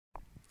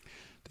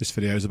This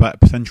video is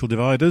about potential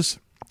dividers.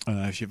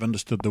 If you've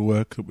understood the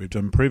work that we've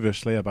done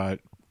previously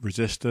about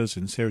resistors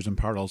in series and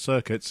parallel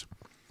circuits,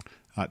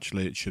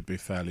 actually it should be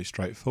fairly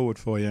straightforward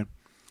for you.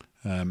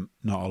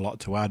 Not a lot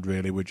to add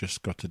really, we've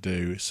just got to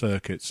do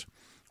circuits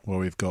where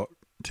we've got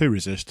two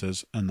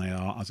resistors and they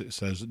are, as it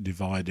says,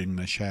 dividing,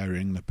 they're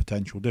sharing the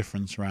potential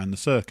difference around the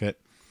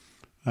circuit,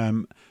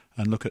 and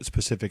look at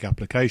specific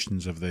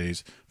applications of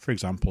these, for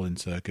example in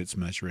circuits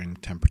measuring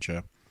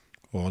temperature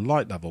or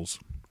light levels.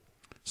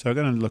 So we're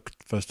going to look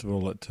first of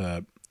all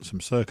at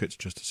some circuits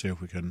just to see if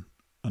we can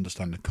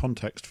understand the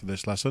context for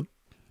this lesson.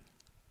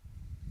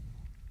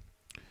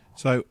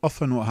 So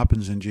often what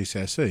happens in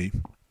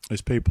GCSE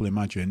is people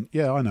imagine,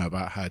 yeah, I know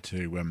about how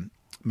to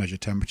measure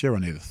temperature. I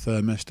need a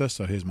thermistor,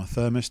 so here's my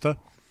thermistor.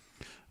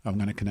 I'm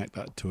going to connect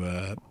that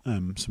to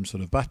some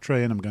sort of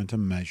battery and I'm going to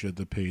measure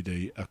the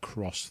PD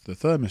across the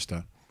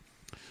thermistor.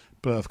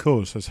 But of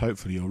course, as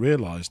hopefully you'll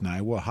realise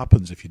now, what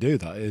happens if you do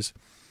that is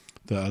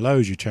that although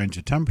as you change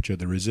the temperature,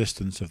 the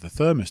resistance of the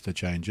thermistor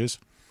changes.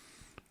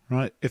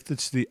 Right? If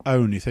it's the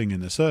only thing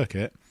in the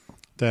circuit,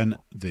 then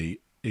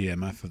the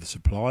EMF of the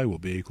supply will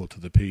be equal to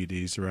the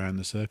PDs around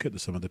the circuit, the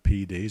sum of the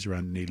PDs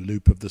around the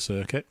loop of the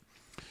circuit.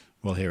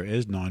 Well, here it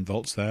is, 9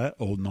 volts there,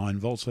 all 9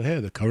 volts are here.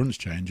 The current's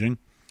changing,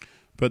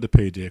 but the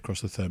PD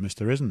across the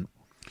thermistor isn't.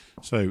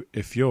 So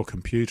if your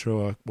computer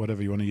or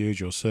whatever you want to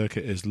use, your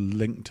circuit is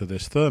linked to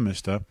this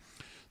thermistor,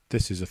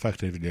 this is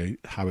effectively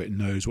how it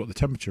knows what the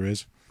temperature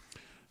is.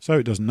 So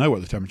it doesn't know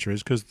what the temperature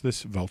is because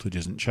this voltage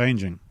isn't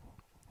changing.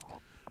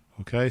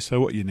 Okay,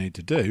 so what you need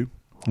to do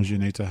is you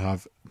need to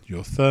have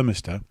your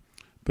thermistor,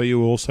 but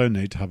you also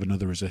need to have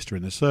another resistor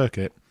in the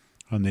circuit,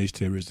 and these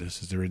two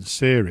resistors are in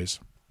series.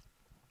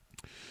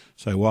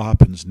 So what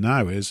happens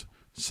now is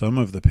some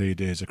of the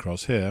PDs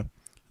across here,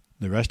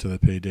 the rest of the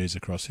PDs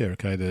across here.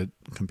 Okay, the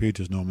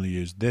computers normally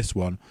use this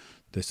one.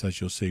 This,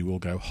 as you'll see, will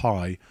go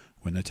high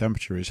when the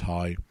temperature is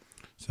high.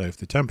 So if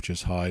the temperature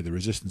is high, the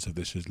resistance of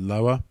this is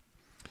lower.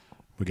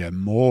 We get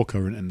more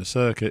current in the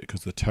circuit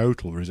because the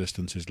total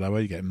resistance is lower.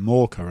 You get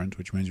more current,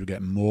 which means we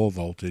get more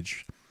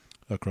voltage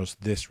across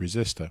this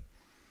resistor.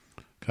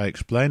 Okay,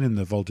 explaining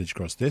the voltage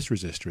across this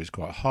resistor is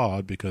quite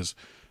hard because,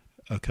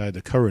 okay,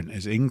 the current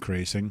is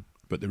increasing,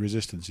 but the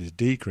resistance is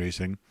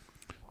decreasing.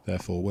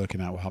 Therefore, working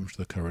out what happens to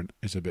the current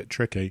is a bit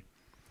tricky.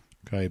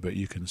 Okay, but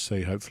you can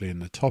see hopefully in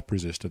the top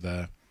resistor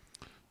there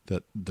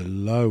that the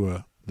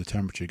lower the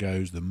temperature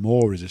goes, the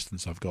more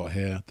resistance I've got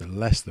here, the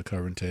less the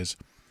current is.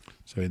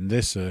 So in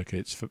this circuit,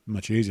 it's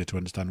much easier to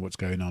understand what's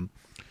going on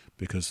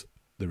because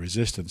the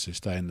resistance is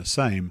staying the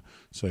same.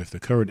 So if the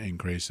current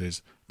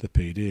increases, the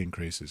PD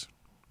increases.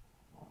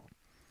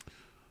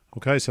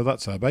 Okay, so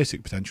that's our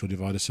basic potential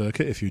divider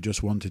circuit. If you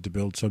just wanted to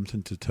build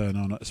something to turn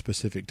on at a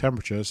specific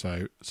temperature,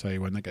 so say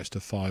when it gets to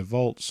 5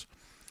 volts,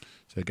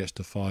 so it gets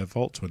to 5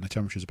 volts when the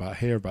temperature is about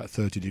here, about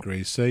 30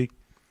 degrees C.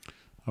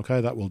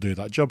 Okay, that will do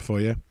that job for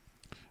you.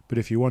 But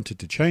if you wanted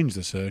to change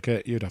the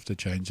circuit, you'd have to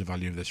change the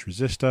value of this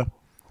resistor.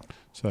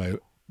 So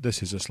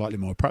this is a slightly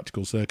more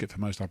practical circuit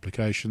for most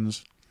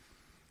applications.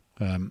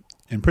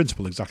 In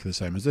principle exactly the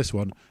same as this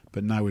one,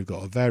 but now we've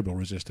got a variable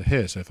resistor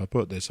here. So if I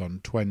put this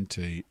on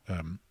 20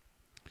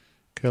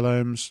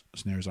 kiloohms,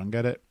 as near as I can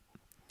get it,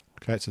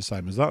 okay, it's the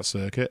same as that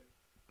circuit,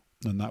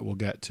 and that will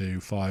get to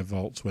 5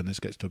 volts when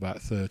this gets to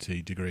about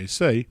 30 degrees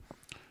C.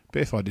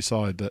 But if I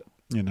decide that,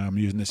 you know, I'm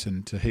using this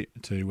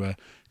to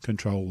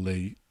control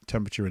the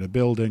temperature in a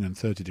building and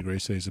 30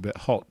 degrees C is a bit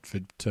hot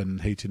for turning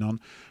heating on,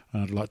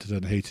 and I'd like to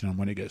turn the heating on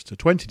when it gets to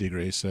 20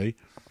 degrees C,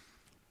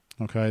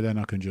 okay, then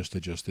I can just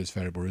adjust this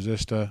variable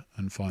resistor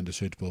and find a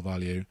suitable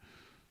value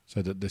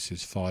so that this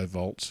is 5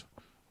 volts.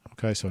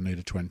 Okay, so I need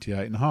a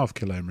 28.5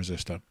 kilo ohm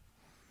resistor.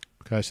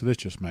 Okay, so this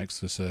just makes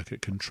the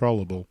circuit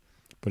controllable,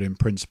 but in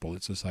principle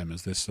it's the same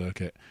as this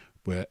circuit.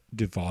 We're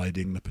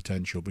dividing the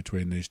potential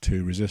between these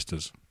two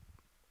resistors.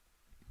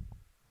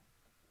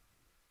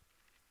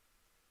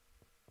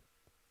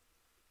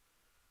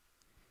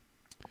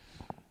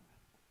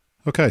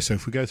 Okay, so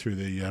if we go through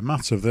the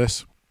maths of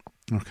this,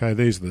 okay,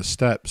 these are the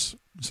steps.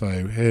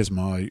 So here's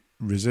my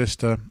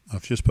resistor.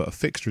 I've just put a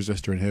fixed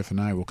resistor in here for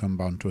now. We'll come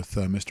back to a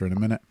thermistor in a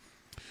minute.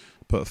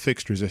 Put a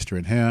fixed resistor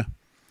in here.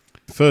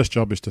 The first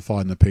job is to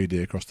find the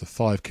PD across the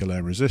 5 kilo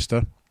ohm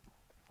resistor.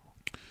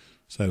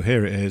 So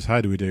here it is.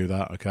 How do we do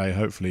that? Okay,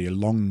 hopefully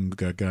long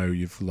ago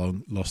you've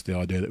lost the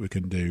idea that we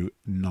can do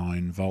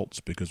 9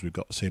 volts because we've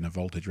seen a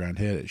voltage around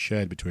here that's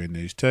shared between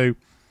these two.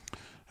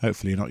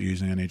 Hopefully you're not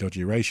using any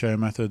dodgy ratio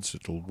methods.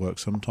 It'll work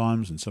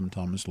sometimes and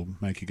sometimes it'll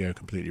make you go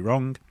completely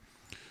wrong.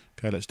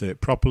 Okay, let's do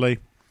it properly.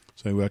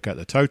 So we work out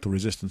the total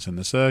resistance in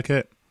the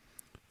circuit.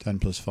 10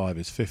 plus 5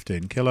 is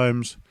 15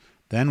 kiloohms.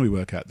 Then we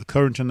work out the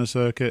current in the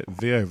circuit.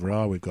 V over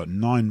R, we've got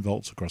 9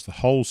 volts across the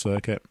whole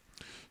circuit.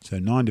 So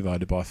 9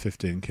 divided by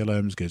 15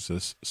 kiloohms gives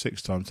us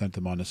 6 times 10 to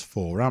the minus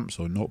 4 amps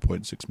or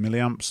 0.6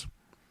 milliamps.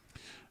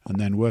 And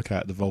then work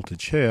out the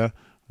voltage here.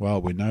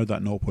 Well, we know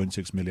that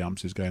 0.6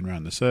 milliamps is going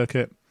around the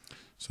circuit.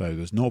 So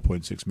there's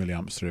 0.6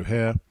 milliamps through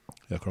here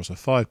across a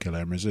 5 kilo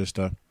ohm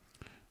resistor,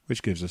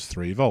 which gives us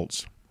 3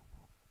 volts.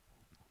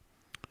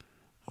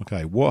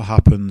 Okay, what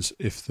happens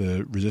if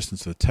the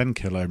resistance of the 10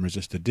 kilo ohm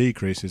resistor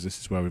decreases? This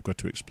is where we've got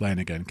to explain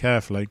again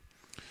carefully.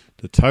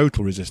 The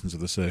total resistance of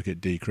the circuit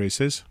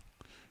decreases,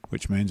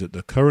 which means that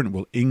the current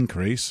will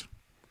increase.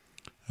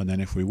 And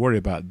then if we worry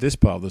about this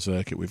part of the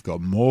circuit, we've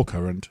got more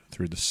current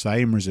through the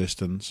same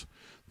resistance.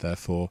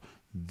 Therefore,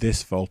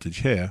 this voltage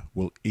here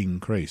will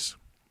increase.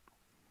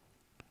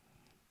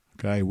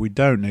 Okay, we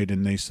don't need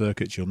in these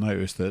circuits, you'll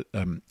notice that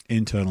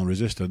internal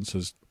resistance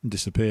has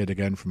disappeared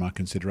again from our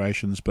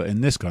considerations, but in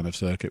this kind of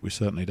circuit we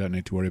certainly don't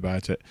need to worry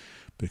about it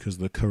because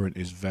the current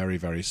is very,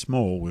 very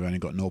small. We've only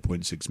got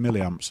 0.6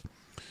 milliamps,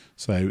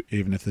 so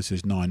even if this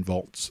is 9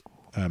 volts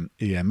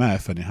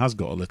EMF and it has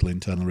got a little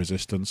internal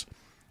resistance,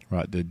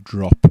 right, the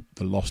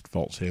lost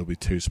volts here will be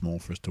too small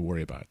for us to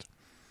worry about.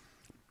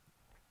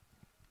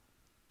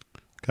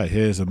 Okay,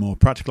 here's a more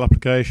practical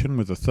application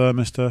with the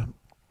thermistor.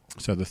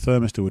 So the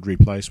thermistor would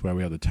replace where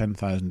we had the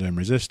 10,000 ohm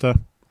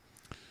resistor.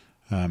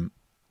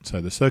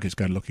 So the circuit's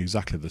going to look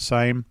exactly the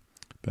same,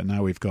 but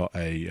now we've got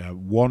a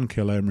 1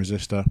 kilo ohm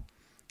resistor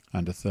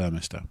and a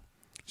thermistor.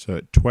 So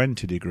at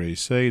 20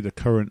 degrees C, the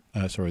current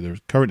in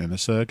the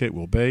circuit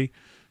will be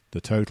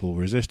the total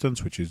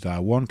resistance, which is our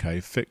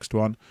 1K fixed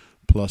one,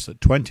 plus at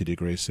 20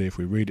 degrees C, if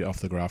we read it off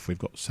the graph, we've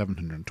got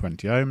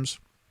 720 ohms.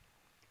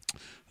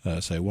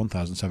 So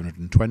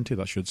 1,720,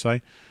 that should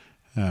say.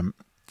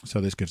 So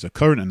this gives a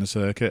current in the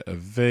circuit of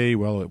V.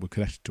 Well, we're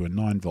connected to a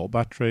 9 volt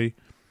battery,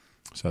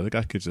 so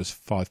that gives us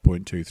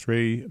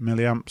 5.23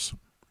 milliamps.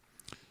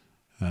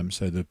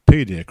 So the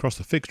PD across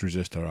the fixed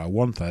resistor, our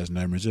 1000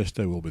 ohm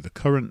resistor, will be the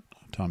current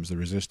times the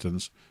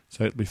resistance,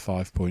 so it'll be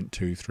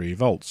 5.23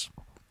 volts.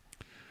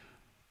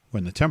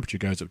 When the temperature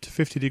goes up to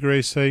 50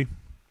 degrees C,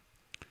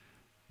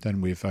 then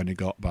we've only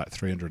got about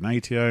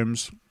 380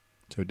 ohms.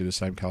 So we do the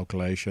same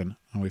calculation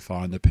and we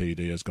find the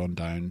PD has gone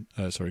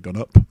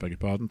up, beg your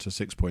pardon, to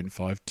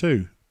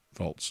 6.52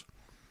 volts.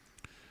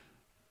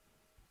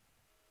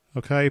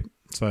 Okay,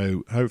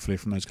 so hopefully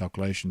from those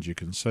calculations you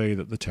can see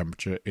that the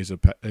temperature is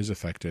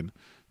affecting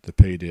the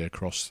PD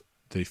across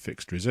the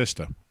fixed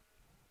resistor.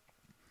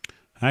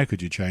 How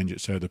could you change it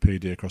so the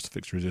PD across the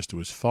fixed resistor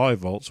was 5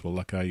 volts? Well,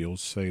 okay, you'll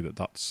see that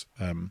that's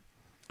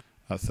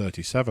at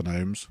 37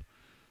 ohms.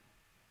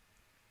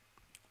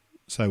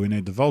 So we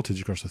need the voltage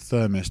across the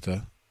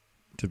thermistor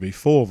to be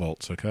 4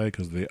 volts, okay,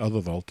 because the other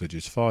voltage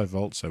is 5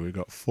 volts, so we've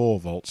got 4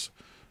 volts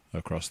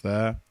across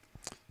there.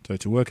 So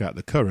to work out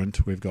the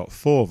current, we've got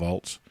 4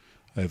 volts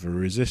over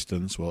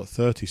resistance, well, at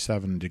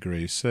 37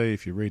 degrees C,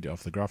 if you read it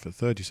off the graph, at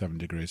 37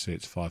 degrees C,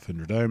 it's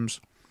 500 ohms.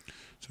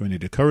 So we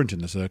need a current in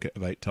the circuit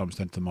of 8 times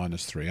 10 to the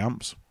minus 3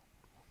 amps.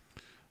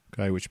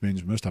 Okay, which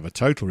means we must have a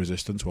total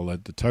resistance. Well,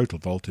 the total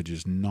voltage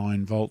is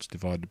 9 volts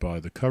divided by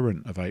the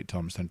current of 8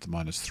 times 10 to the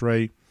minus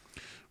 3.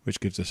 Which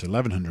gives us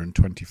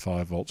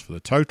 1125 volts for the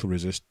total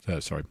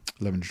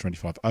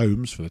 1125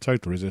 ohms for the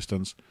total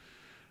resistance,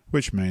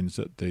 which means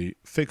that the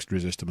fixed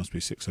resistor must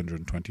be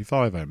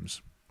 625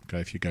 ohms.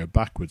 Okay, if you go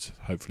backwards,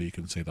 hopefully you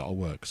can see that'll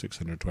work.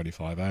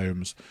 625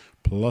 ohms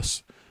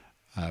plus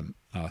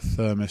our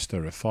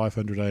thermistor of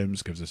 500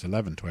 ohms gives us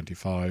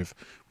 1125,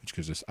 which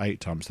gives us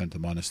 8 times 10 to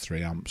the minus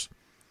 3 amps.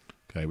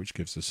 Okay, which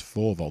gives us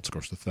 4 volts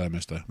across the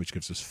thermistor, which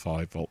gives us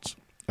 5 volts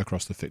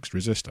across the fixed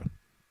resistor.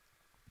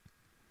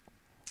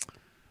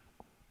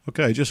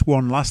 Okay, just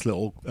one last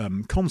little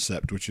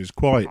concept which is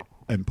quite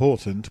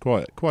important,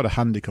 quite a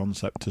handy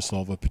concept to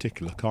solve a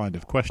particular kind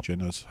of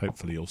question, as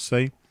hopefully you'll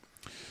see.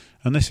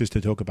 And this is to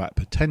talk about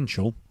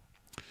potential.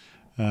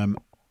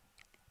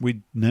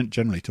 We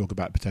generally talk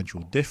about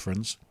potential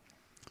difference,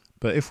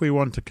 but if we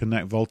want to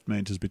connect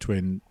voltmeters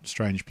between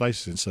strange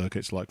places in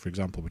circuits, like for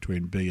example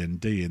between B and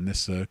D in this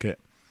circuit,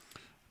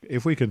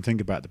 if we can think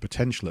about the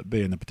potential at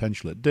B and the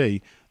potential at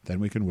D, then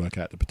we can work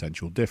out the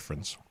potential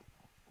difference.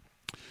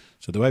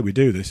 So the way we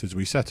do this is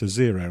we set a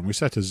 0, and we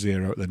set a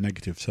 0 at the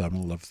negative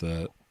terminal of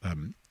the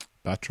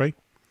battery.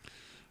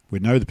 We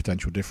know the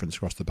potential difference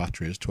across the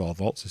battery is 12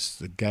 volts. This is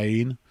the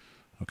gain.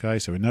 Okay,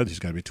 so we know this is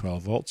going to be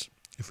 12 volts.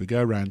 If we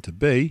go around to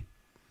B,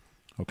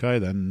 okay,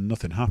 then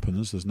nothing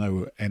happens. There's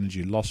no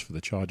energy loss for the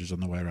charges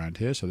on the way around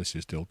here, so this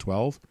is still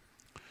 12.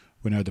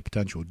 We know the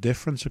potential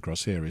difference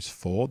across here is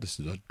 4. This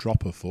is a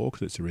drop of 4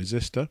 because it's a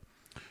resistor,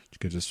 which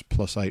gives us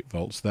plus 8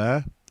 volts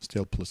there.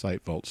 Still plus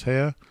 8 volts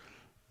here.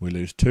 We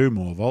lose 2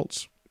 more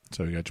volts,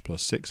 so we go to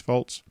plus 6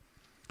 volts,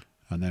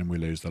 and then we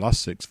lose the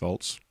last 6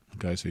 volts.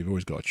 Okay, so you've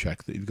always got to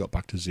check that you've got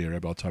back to 0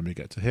 by the time you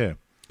get to here.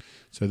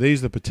 So these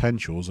are the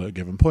potentials at a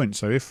given point.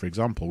 So if, for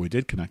example, we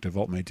did connect a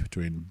voltmeter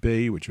between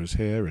B, which was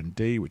here, and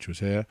D, which was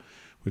here,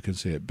 we can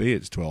see at B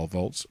it's 12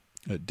 volts,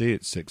 at D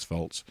it's 6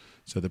 volts,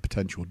 so the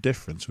potential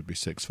difference would be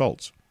 6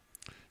 volts.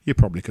 You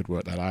probably could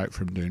work that out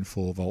from doing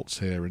 4 volts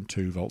here and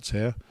 2 volts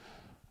here.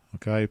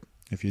 Okay,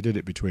 if you did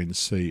it between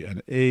C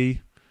and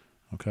E,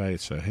 okay,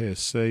 so here's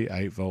C,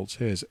 8 volts,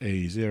 here's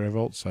E, 0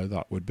 volts, so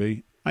that would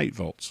be 8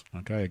 volts.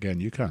 Okay, again,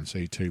 you can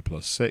see 2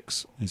 plus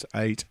 6 is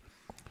 8,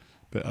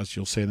 but as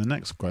you'll see in the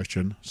next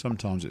question,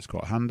 sometimes it's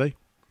quite handy.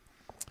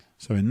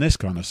 So in this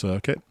kind of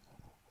circuit,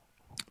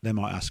 they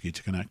might ask you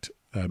to connect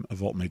a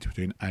voltmeter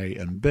between A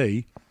and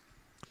B.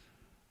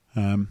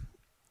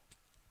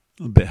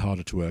 a bit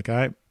harder to work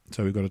out.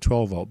 So we've got a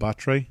 12 volt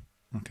battery.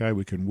 Okay,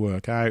 we can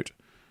work out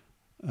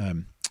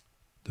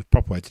the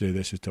proper way to do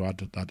this is to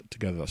add it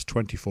together. That's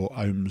 24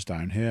 ohms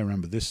down here.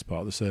 Remember, this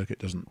part of the circuit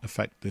doesn't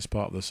affect this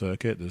part of the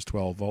circuit. There's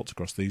 12 volts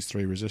across these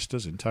three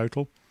resistors in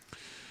total.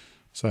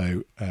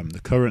 So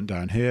the current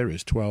down here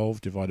is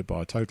 12 divided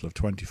by a total of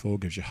 24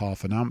 gives you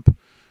half an amp.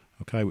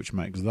 Okay, which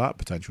makes that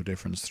potential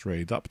difference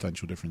 3, that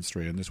potential difference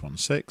 3, and this one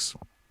 6.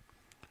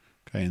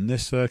 Okay, in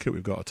this circuit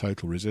we've got a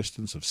total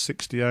resistance of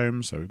 60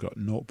 ohms, so we've got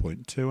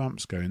 0.2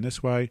 amps going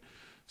this way.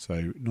 So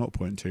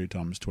 0.2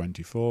 times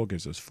 24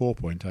 gives us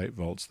 4.8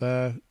 volts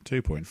there,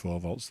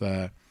 2.4 volts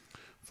there,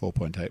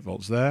 4.8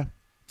 volts there.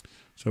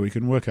 So we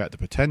can work out the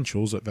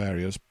potentials at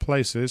various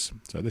places.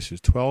 So this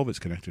is 12, it's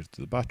connected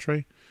to the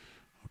battery.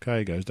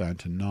 Okay, it goes down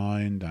to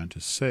 9, down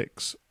to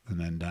 6, and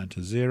then down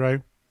to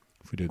 0.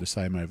 If we do the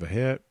same over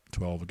here,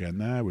 12 again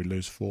there, we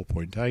lose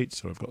 4.8,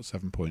 so we've got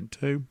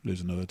 7.2,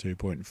 lose another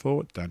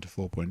 2.4, down to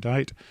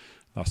 4.8,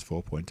 that's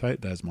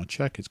 4.8, there's my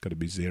check, it's got to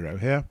be 0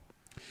 here.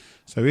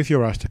 So if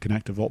you're asked to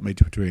connect a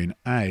voltmeter between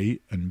A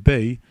and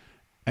B,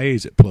 A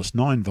is at plus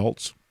 9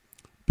 volts,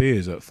 B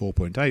is at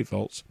 4.8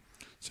 volts,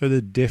 so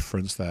the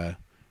difference there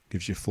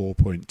gives you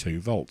 4.2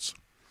 volts.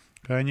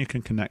 Okay, and you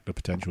can connect the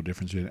potential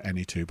difference between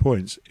any 2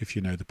 points if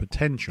you know the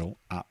potential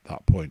at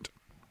that point.